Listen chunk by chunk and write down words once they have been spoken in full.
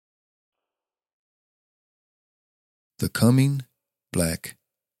The coming Black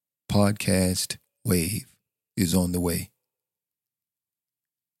podcast wave is on the way.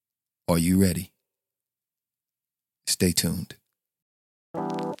 Are you ready? Stay tuned.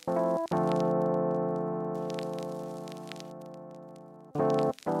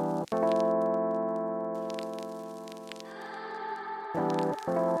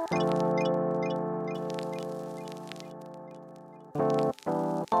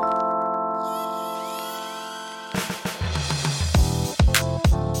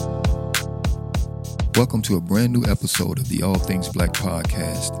 Welcome to a brand new episode of the All Things Black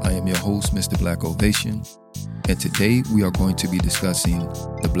podcast. I am your host, Mr. Black Ovation, and today we are going to be discussing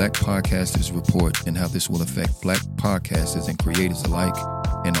the Black Podcasters Report and how this will affect Black podcasters and creators alike,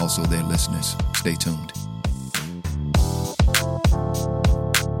 and also their listeners. Stay tuned.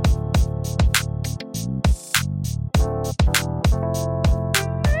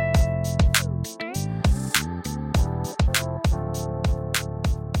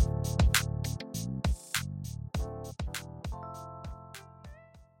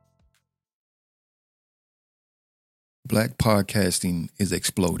 Black podcasting is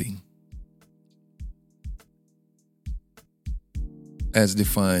exploding. As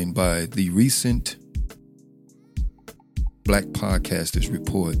defined by the recent Black Podcasters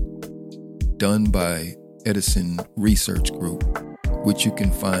Report done by Edison Research Group, which you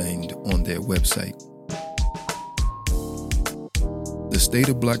can find on their website. The state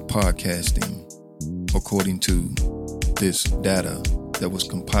of Black podcasting, according to this data that was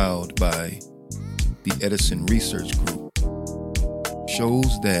compiled by the Edison Research Group,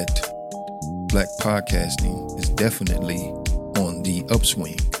 shows that Black podcasting is definitely on the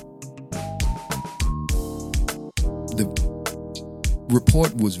upswing. The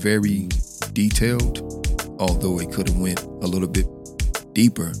report was very detailed, although it could have went a little bit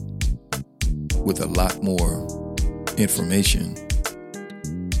deeper with a lot more information.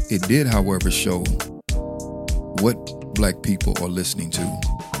 It did, however, show what Black people are listening to,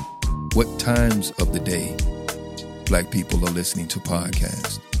 what times of the day Black people are listening to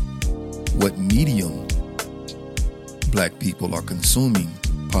podcasts, what medium Black people are consuming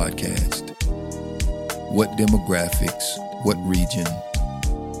podcasts, what demographics, what region,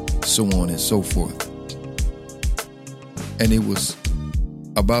 so on and so forth. And it was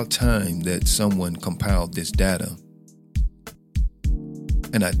about time that someone compiled this data.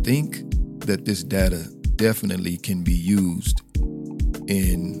 And I think that this data definitely can be used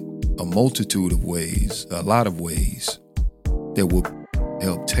in a multitude of ways, a lot of ways, that will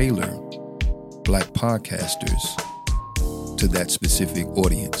help tailor Black podcasters to that specific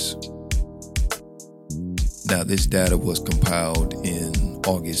audience. Now, this data was compiled in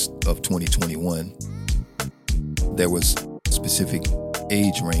August of 2021. There was specific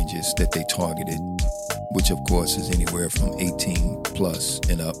age ranges that they targeted, which of course is anywhere from 18 plus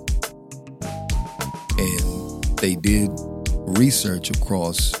and up. And they did research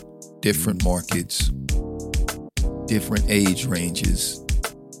across different markets, different age ranges,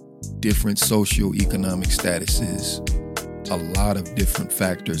 different socioeconomic statuses. A lot of different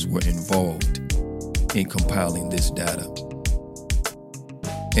factors were involved in compiling this data.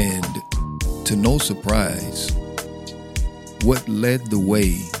 And to no surprise, what led the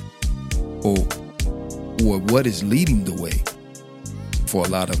way, or what is leading the way for a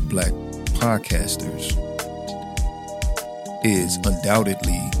lot of Black podcasters is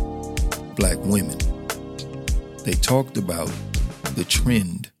undoubtedly Black women. They talked about the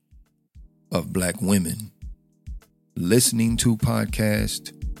trend of Black women listening to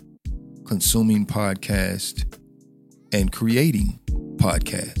podcasts, consuming podcasts, and creating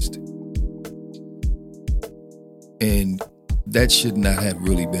podcasts. And that should not have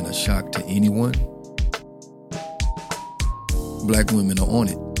really been a shock to anyone. Black women are on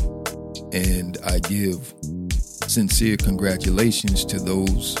it. And I give sincere congratulations to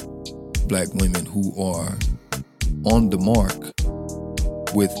those Black women who are on the mark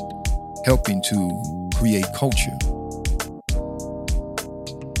with helping to create culture.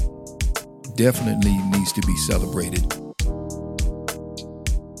 Definitely needs to be celebrated.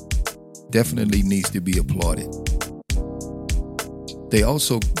 Definitely needs to be applauded. They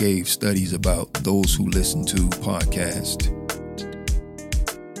also gave studies about those who listen to podcasts.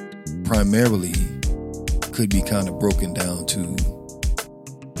 Primarily could be kind of broken down to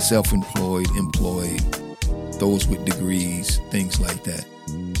self-employed, employed, those with degrees, things like that.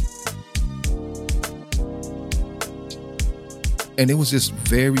 And it was just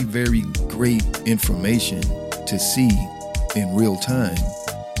very, very great information to see in real time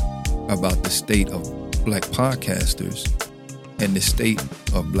about the state of Black podcasters and the state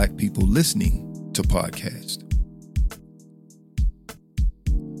of Black people listening to podcasts.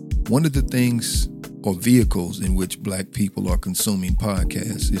 One of the things or vehicles in which Black people are consuming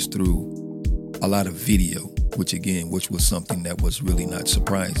podcasts is through a lot of video, which was something that was really not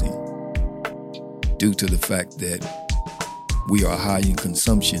surprising due to the fact that we are high in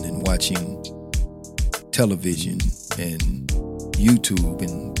consumption and watching television and YouTube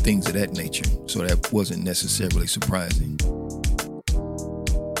and things of that nature. So that wasn't necessarily surprising.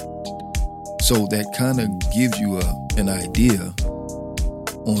 So that kind of gives you an idea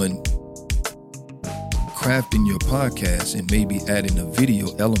on crafting your podcast and maybe adding a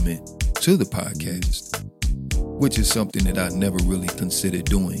video element to the podcast, which is something that I never really considered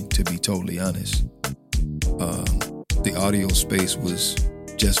doing, to be totally honest. The audio space was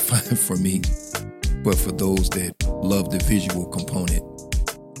just fine for me, but for those that love the visual component,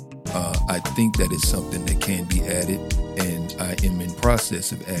 I think that is something that can be added, and I am in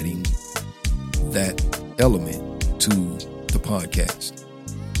process of adding that element to the podcast.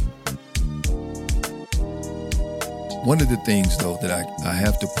 One of the things, though, that I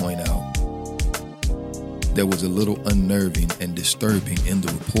have to point out that was a little unnerving and disturbing in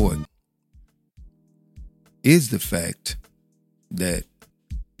the report is the fact that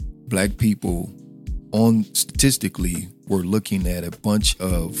Black people statistically were looking at a bunch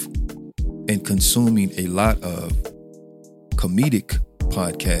of and consuming a lot of comedic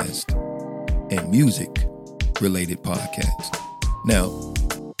podcasts and music related podcasts. Now,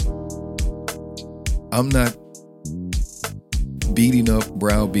 I'm not beating up,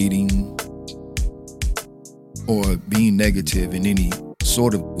 browbeating, or being negative in any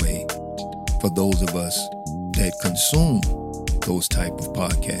sort of way for those of us that consume those type of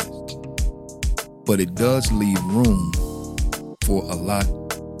podcasts. But it does leave room for a lot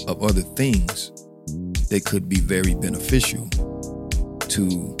of other things that could be very beneficial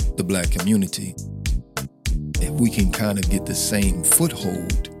to the Black community if we can kind of get the same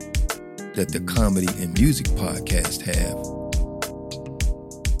foothold that the comedy and music podcast have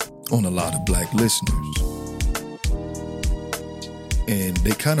on a lot of Black listeners. And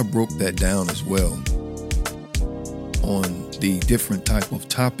they kind of broke that down as well on the different type of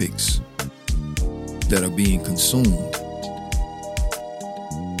topics that are being consumed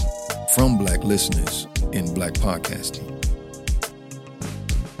from Black listeners in Black podcasting.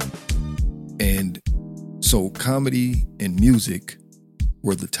 And so comedy and music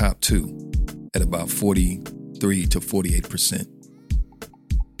were the top two at about 43 to 48%.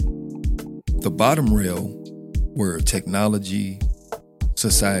 The bottom rail were technology,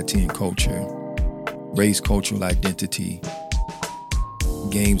 society and culture, race, cultural identity,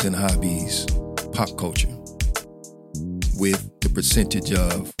 games and hobbies, pop culture, with the percentage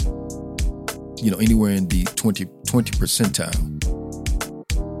of, anywhere in the 20 percentile.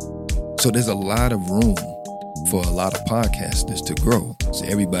 So there's a lot of room for a lot of podcasters to grow. So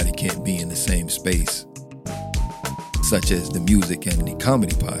everybody can't be in the same space, such as the music and the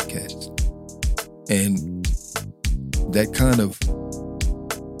comedy podcast. And that kind of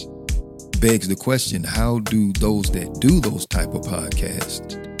begs the question, how do those that do those type of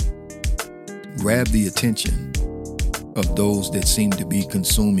podcasts grab the attention of those that seem to be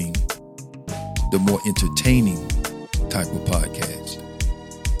consuming the more entertaining type of podcast?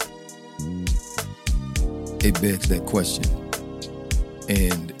 It begs that question.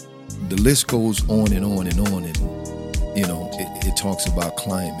 And the list goes on and on and on. And, it talks about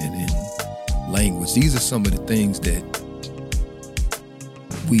climate and language. These are some of the things that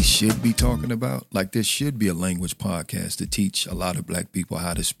we should be talking about. Like, there should be a language podcast to teach a lot of Black people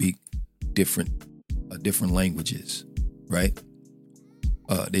how to speak different languages, right?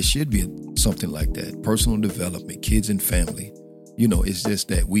 There should be something like that. Personal development, kids and family. It's just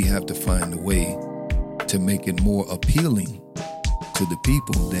that we have to find a way to make it more appealing to the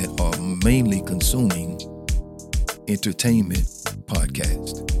people that are mainly consuming entertainment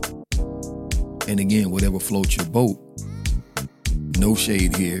podcasts. And again, whatever floats your boat, no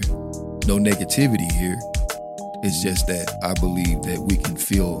shade here, no negativity here. It's just that I believe that we can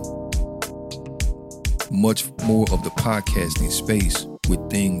fill much more of the podcasting space with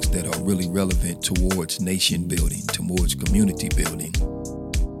things that are really relevant towards nation building, towards community building,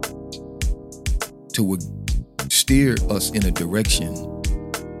 to steer us in a direction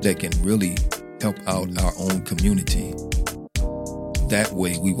that can really help out our own community. That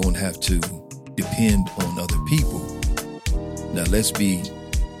way we won't have to depend on other people. Now let's be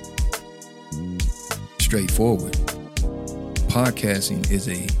straightforward. Podcasting is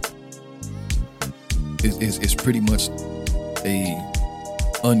pretty much a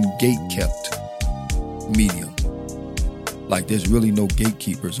ungate-kept medium. Like, there's really no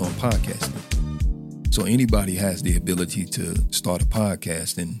gatekeepers on podcasting. So anybody has the ability to start a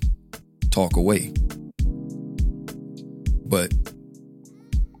podcast and talk away. But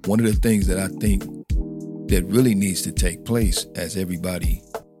one of the things that I think that really needs to take place as everybody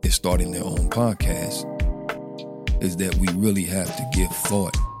is starting their own podcast is that we really have to give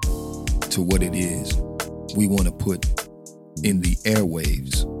thought to what it is we want to put in the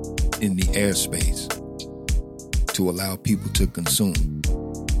airwaves, in the airspace, to allow people to consume.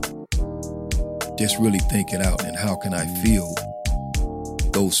 Just really think it out, and how can I fill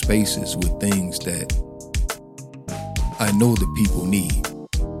those spaces with things that I know the people need.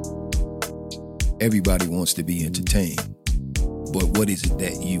 Everybody wants to be entertained, but what is it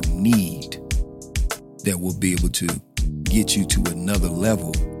that you need that will be able to get you to another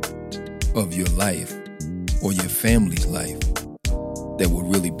level of your life or your family's life that will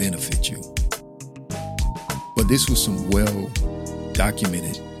really benefit you? But this was some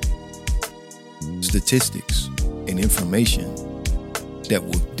well-documented statistics and information that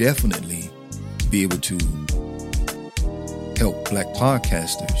will definitely be able to help Black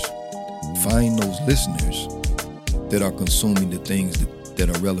podcasters find those listeners that are consuming the things that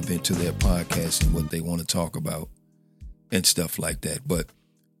are relevant to their podcast and what they want to talk about and stuff like that. But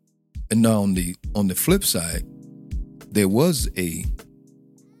and now on the flip side, there was a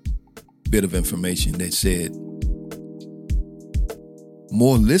bit of information that said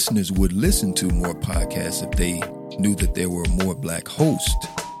more listeners would listen to more podcasts if they knew that there were more Black hosts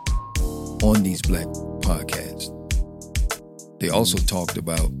on these Black podcasts. They also talked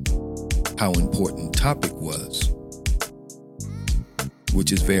about how important topic was,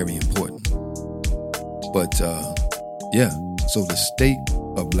 which is very important. But so the state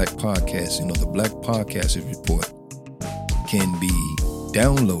of Black podcasting, or the Black Podcasters Report, can be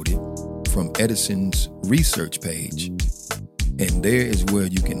downloaded from Edison's research page. And there is where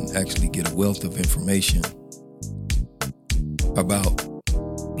you can actually get a wealth of information about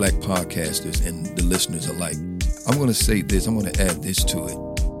Black podcasters and the listeners alike. I'm going to say this, I'm going to add this to it.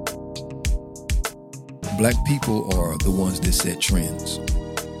 Black people are the ones that set trends.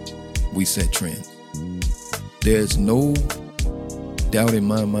 We set trends. There's no doubt in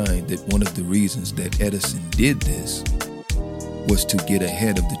my mind that one of the reasons that Edison did this was to get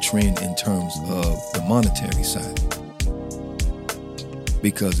ahead of the trend in terms of the monetary side.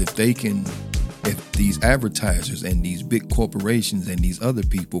 Because if these advertisers and these big corporations and these other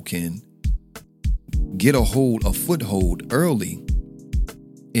people can get a foothold early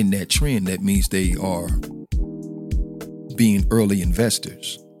in that trend, that means they are being early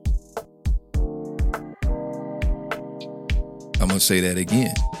investors. I'm going to say that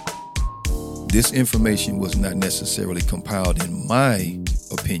again. This information was not necessarily compiled, in my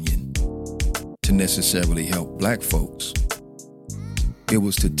opinion, to necessarily help Black folks. It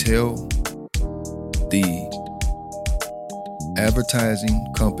was to tell the advertising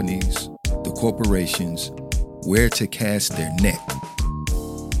companies, the corporations, where to cast their net.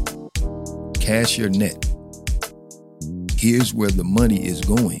 Cast your net. Here's where the money is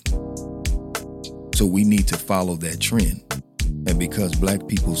going. So we need to follow that trend. And because Black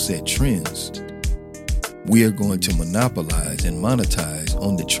people set trends, we are going to monopolize and monetize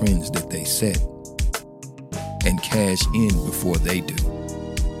on the trends that they set and cash in before they do.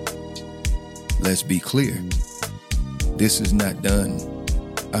 Let's be clear. This is not done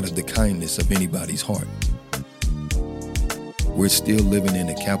out of the kindness of anybody's heart. We're still living in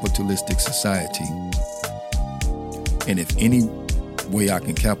a capitalistic society. And if any way I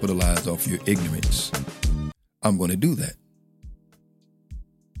can capitalize off your ignorance, I'm going to do that.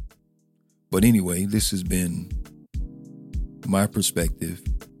 But anyway, this has been my perspective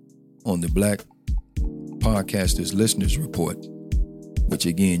on the Black Podcasters Listeners Report, which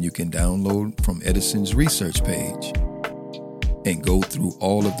again, you can download from Edison's research page and go through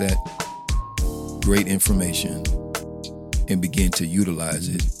all of that great information and begin to utilize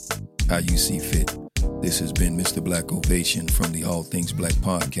it how you see fit. This has been Mr. Black Ovation from the All Things Black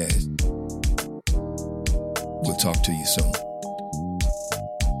podcast. We'll talk to you soon.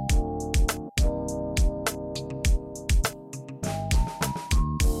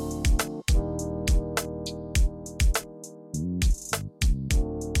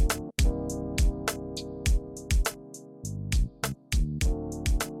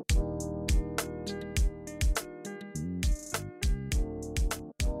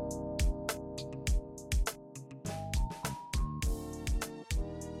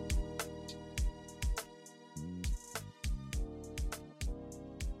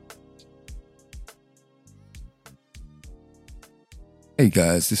 Hey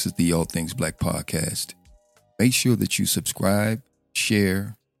guys, this is the All Things Black podcast. Make sure that you subscribe,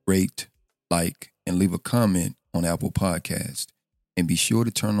 share, rate, like, and leave a comment on Apple Podcast. And be sure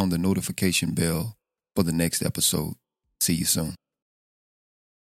to turn on the notification bell for the next episode. See you soon.